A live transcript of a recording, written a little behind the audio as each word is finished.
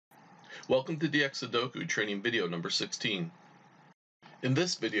Welcome to dxSudoku training video number 16. In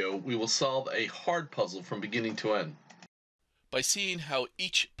this video, we will solve a hard puzzle from beginning to end. By seeing how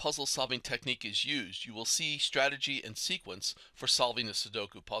each puzzle-solving technique is used, you will see strategy and sequence for solving a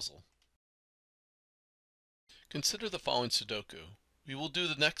Sudoku puzzle. Consider the following Sudoku. We will do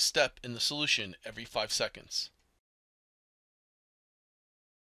the next step in the solution every 5 seconds.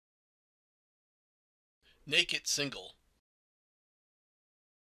 Naked single.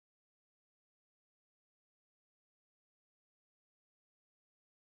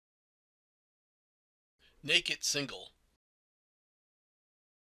 Naked single.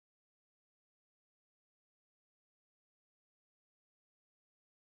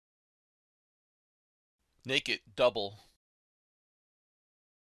 Naked double.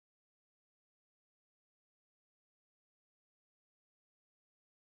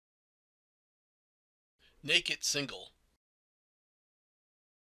 Naked single.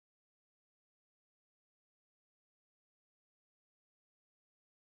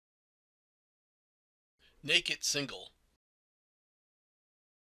 Naked single.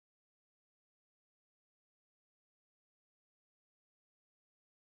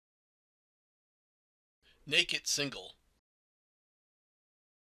 Naked single.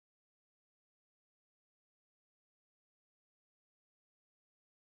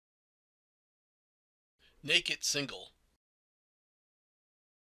 Naked single.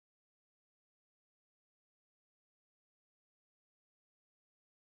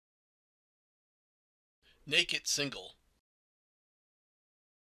 Naked single.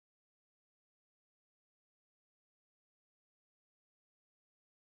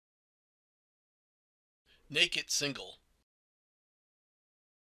 Naked single.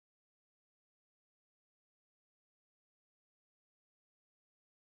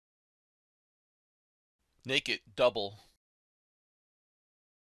 Naked double.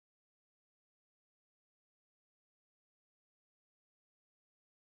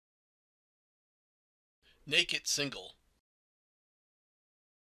 Naked single.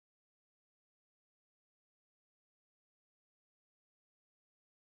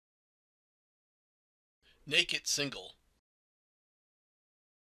 Naked single.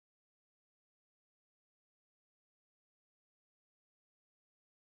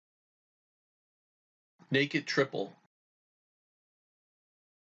 Naked triple.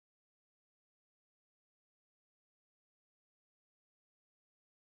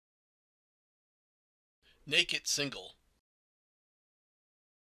 Naked single.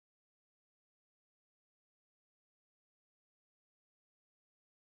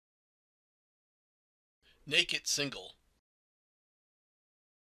 Naked single.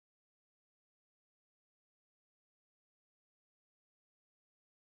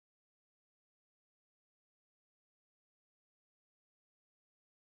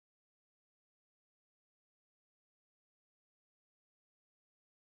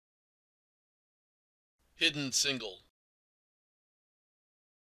 Hidden single.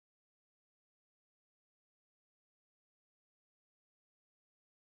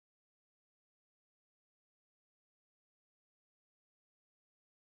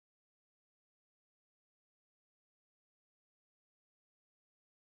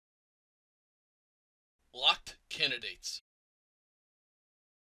 Locked candidates.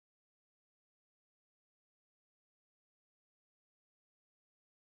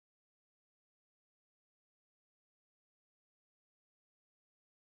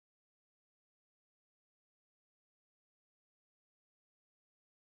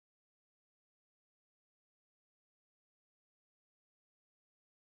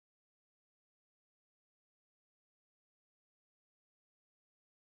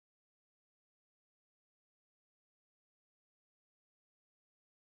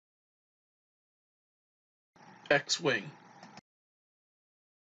 X-wing.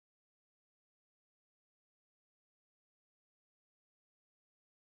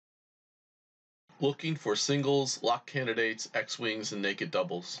 Looking for singles, lock candidates, X-wings, and naked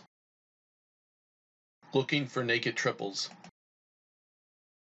doubles. Looking for naked triples.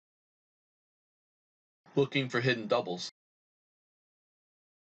 Looking for hidden doubles.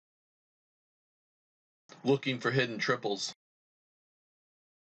 Looking for hidden triples.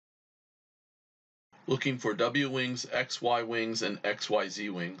 Looking for W wings, XY wings, and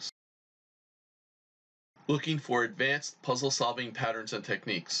XYZ wings. Looking for advanced puzzle-solving patterns and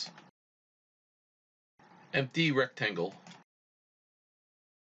techniques. Empty rectangle.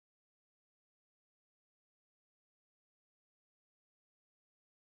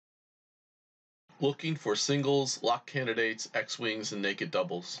 Looking for singles, lock candidates, X-wings, and naked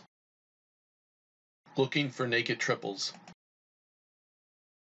doubles. Looking for naked triples.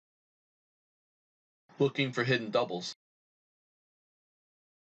 Looking for hidden doubles.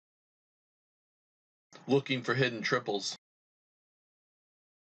 Looking for hidden triples.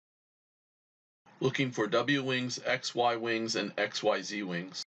 Looking for W wings, XY wings, and XYZ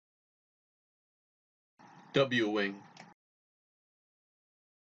wings. W wing.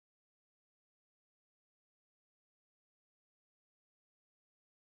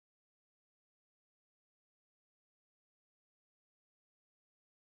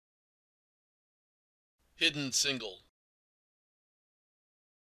 Hidden single.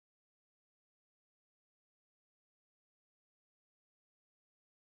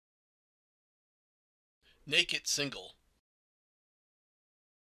 Naked single.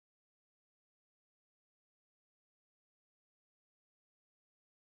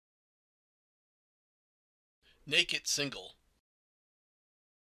 Naked single.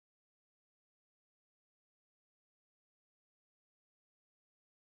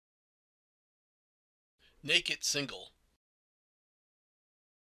 Naked single.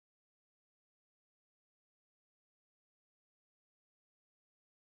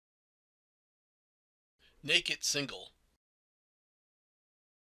 Naked single.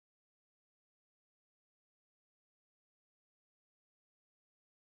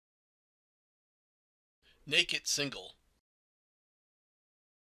 Naked single.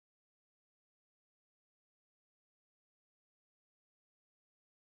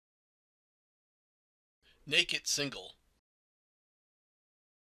 Naked single.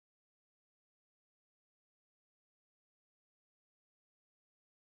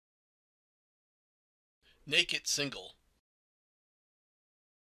 Naked single.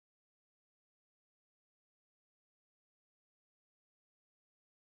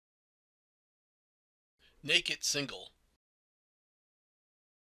 Naked single.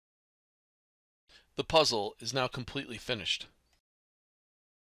 The puzzle is now completely finished.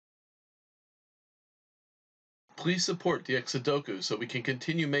 Please support dxSudoku so we can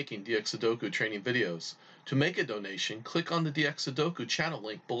continue making dxSudoku training videos. To make a donation, click on the dxSudoku channel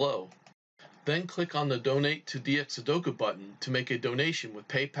link below. Then click on the Donate to dxSudoku button to make a donation with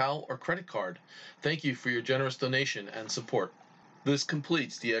PayPal or credit card. Thank you for your generous donation and support. This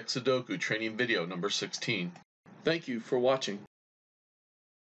completes dxSudoku training video number 16. Thank you for watching.